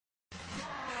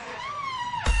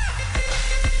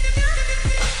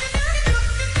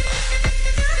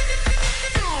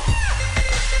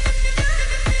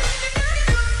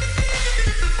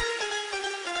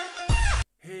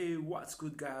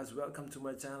good guys? Welcome to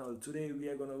my channel. Today we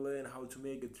are gonna learn how to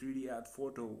make a 3D art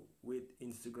photo with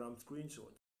Instagram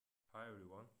screenshot. Hi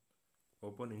everyone.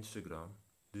 Open Instagram.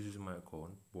 This is my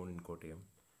account, born in Kottayam.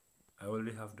 I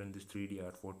already have done this 3D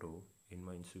art photo in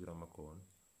my Instagram account.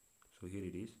 So here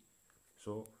it is.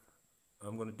 So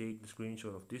I'm gonna take the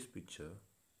screenshot of this picture.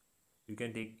 You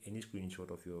can take any screenshot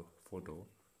of your photo.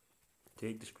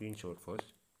 Take the screenshot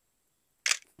first.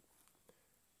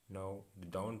 Now the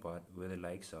down part where the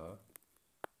likes are.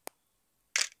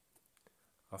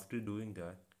 After doing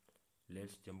that,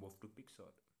 let's jump off to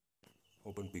PicsArt.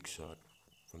 Open PicsArt.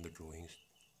 From the drawings,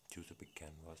 choose a big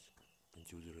canvas and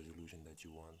choose the resolution that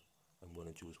you want. I'm going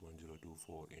to choose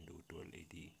 1024 into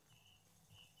 1280.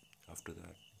 After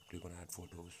that, click on add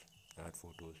photos. Add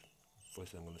photos.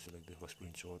 First I'm going to select the first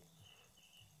screenshot.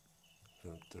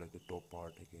 So select the top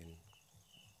part again,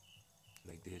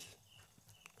 like this.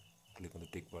 Click on the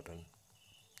tick button.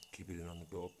 Keep it in on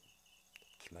the top.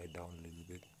 Slide down a little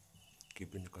bit.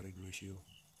 Keep it in the correct ratio.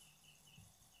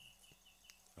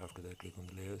 After that, click on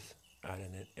the layers. Add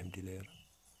an empty layer.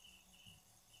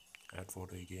 Add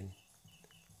photo again.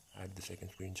 Add the second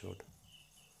screenshot.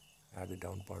 Add the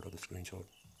down part of the screenshot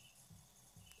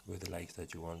with the likes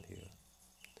that you want here.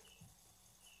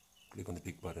 Click on the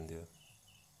tick button there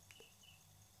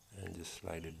and just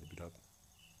slide it a bit up.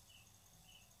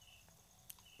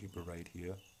 Keep it right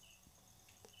here.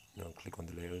 Now click on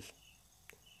the layers.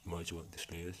 Merge these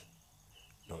layers.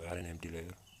 Now add an empty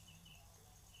layer.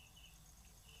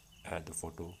 Add the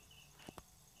photo.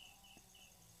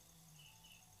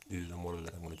 This is the model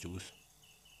that I'm going to choose.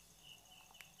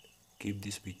 Keep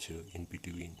this picture in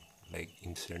between, like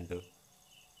in center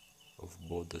of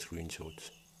both the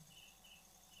screenshots.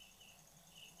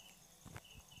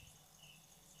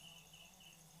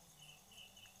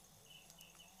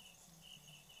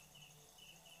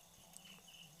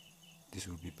 This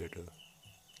will be better.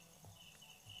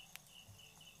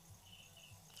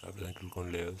 After that, click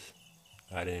on layers,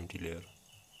 add an empty layer.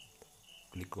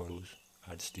 Click on those,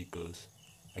 add stickers.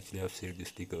 Actually, I've saved the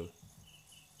sticker.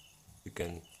 You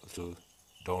can also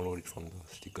download it from the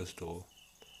sticker store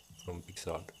from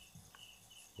PicsArt,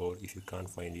 or if you can't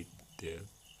find it there,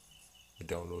 the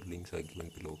download links are given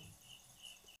below.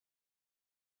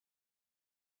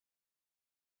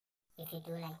 If you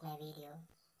do like my video,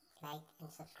 like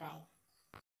and subscribe.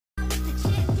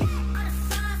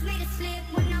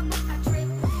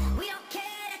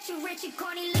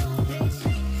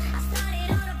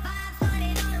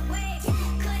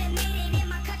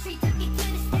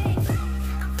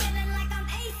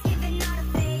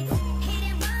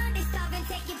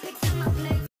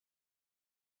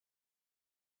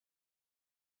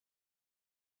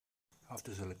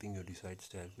 After selecting your desired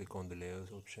style, click on the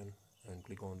layers option and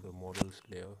click on the models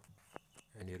layer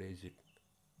and erase it,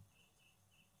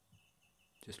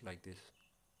 just like this.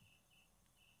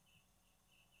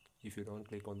 If you don't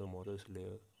click on the models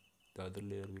layer, the other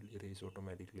layer will erase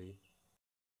automatically.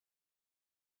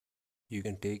 You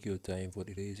can take your time for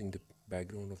erasing the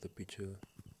background of the picture,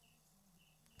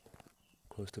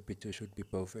 because the picture should be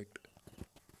perfect.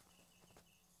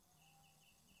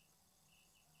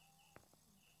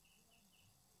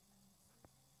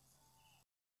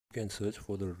 You can search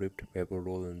for the ripped paper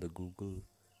roll in the Google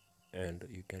and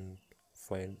you can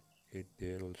find it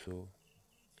there also.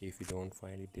 If you don't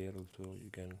find it there also, you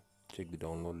can check the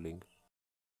download link.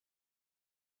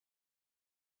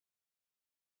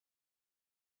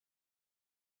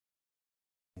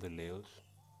 The layers,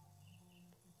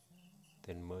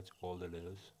 then merge all the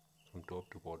layers from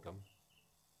top to bottom,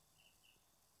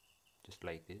 just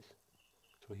like this.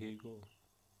 So here you go.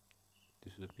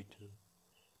 This is the picture.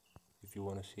 If you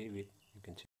want to save it, you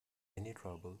can save. Any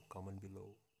trouble, comment below.